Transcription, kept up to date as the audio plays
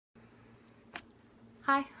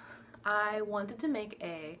Hi, I wanted to make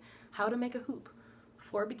a how to make a hoop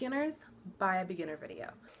for beginners by a beginner video.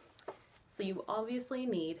 So you obviously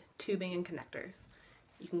need tubing and connectors.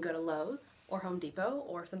 You can go to Lowe's or Home Depot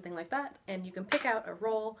or something like that and you can pick out a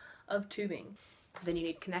roll of tubing. Then you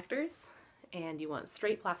need connectors and you want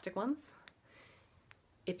straight plastic ones.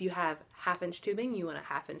 If you have 1/2 inch tubing, you want a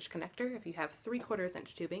 1/2 inch connector. If you have 3/4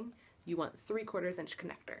 inch tubing, you want 3/4 inch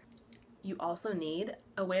connector. You also need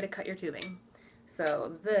a way to cut your tubing.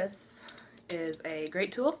 So this is a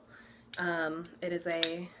great tool. It is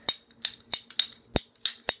a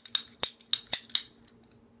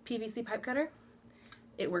PVC pipe cutter.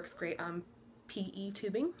 It works great on PE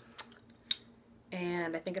tubing,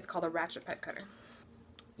 and I think it's called a ratchet pipe cutter.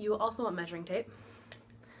 You will also want measuring tape.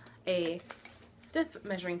 A stiff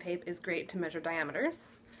measuring tape is great to measure diameters.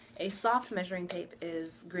 A soft measuring tape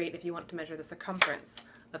is great if you want to measure the circumference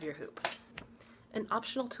of your hoop. An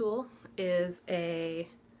optional tool is a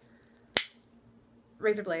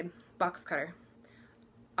razor blade box cutter.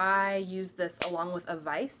 I use this along with a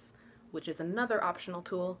vise, which is another optional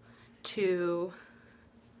tool, to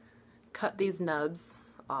cut these nubs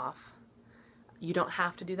off. You don't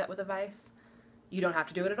have to do that with a vise. You don't have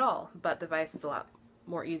to do it at all, but the vise is a lot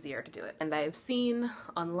more easier to do it. And I've seen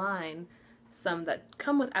online some that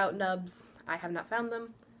come without nubs. I have not found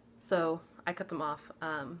them, so I cut them off.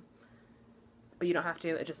 But you don't have to,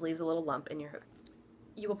 it just leaves a little lump in your hoop.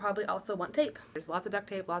 You will probably also want tape. There's lots of duct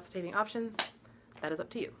tape, lots of taping options. That is up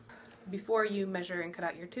to you. Before you measure and cut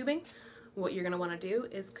out your tubing, what you're going to want to do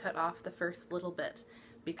is cut off the first little bit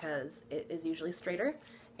because it is usually straighter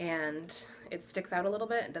and it sticks out a little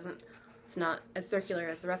bit. It's not as circular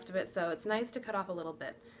as the rest of it, so it's nice to cut off a little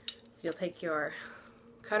bit. So you'll take your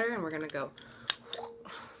cutter and we're going to go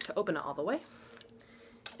to open it all the way.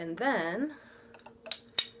 And then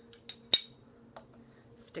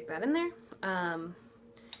stick that in there.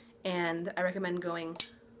 And I recommend going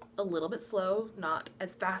a little bit slow, not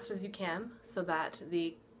as fast as you can, so that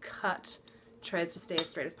the cut tries to stay as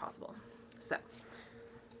straight as possible. So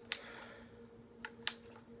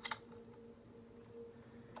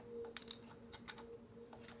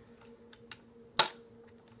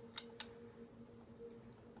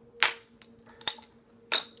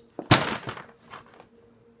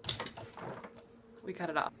we cut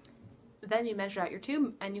it off. Then you measure out your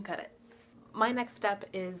tube and you cut it. My next step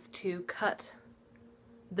is to cut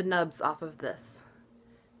the nubs off of this.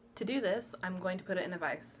 To do this, I'm going to put it in a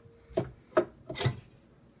vise.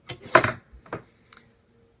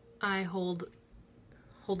 I hold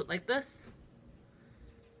it like this,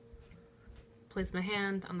 place my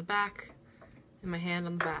hand on the back and my hand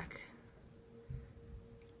on the back.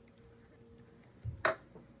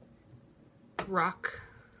 Rock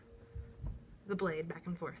the blade back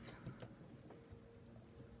and forth.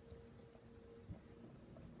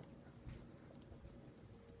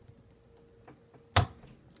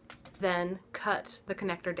 Then cut the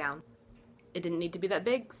connector down. It didn't need to be that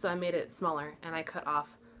big, so I made it smaller and I cut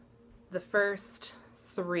off the first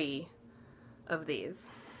 3 of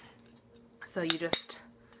these. So you just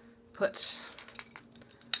put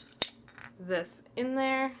this in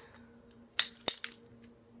there,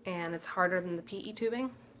 and it's harder than the PE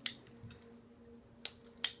tubing.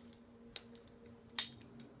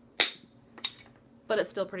 But it's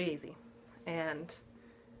still pretty easy. And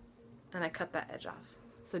I cut that edge off.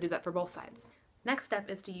 So do that for both sides. Next step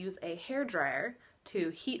is to use a hair dryer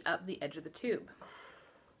to heat up the edge of the tube.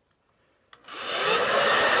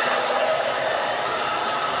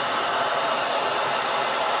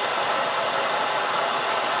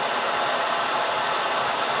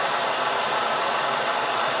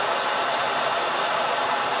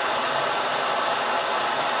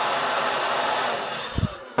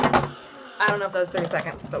 I don't know if that was 30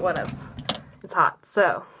 seconds, but whatevs. It's hot,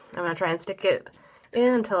 so I'm going to try and stick it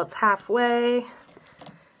in until it's halfway,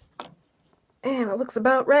 and it looks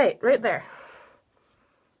about right there.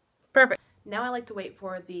 Perfect. Now I like to wait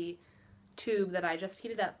for the tube that I just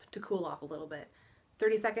heated up to cool off a little bit.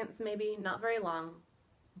 30 seconds maybe, not very long,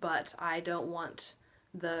 but I don't want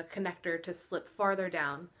the connector to slip farther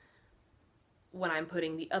down when I'm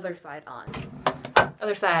putting the other side on.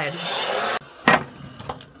 Other side.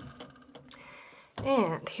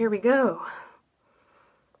 And here we go.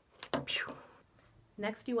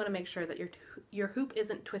 Next, you want to make sure that your hoop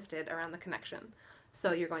isn't twisted around the connection.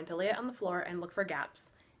 So you're going to lay it on the floor and look for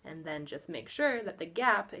gaps, and then just make sure that the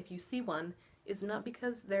gap, if you see one, is not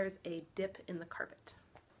because there's a dip in the carpet.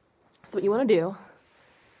 So what you want to do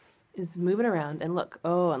is move it around and look.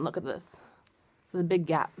 Oh, and look at this. It's a big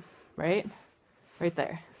gap, right? Right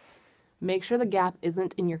there. Make sure the gap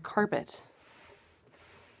isn't in your carpet.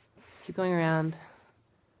 Keep going around.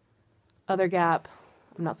 Other gap,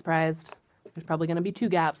 I'm not surprised. There's probably going to be 2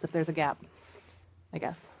 gaps if there's a gap, I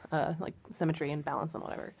guess. Like symmetry and balance and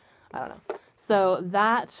whatever. I don't know. So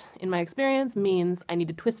that, in my experience, means I need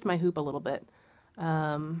to twist my hoop a little bit.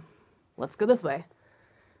 Let's go this way.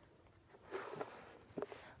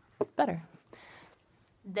 Better.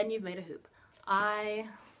 Then you've made a hoop.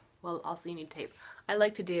 Well, also you need tape. I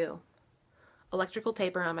like to do electrical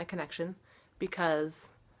tape around my connection because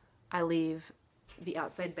I leave the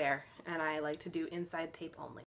outside bare, and I like to do inside tape only.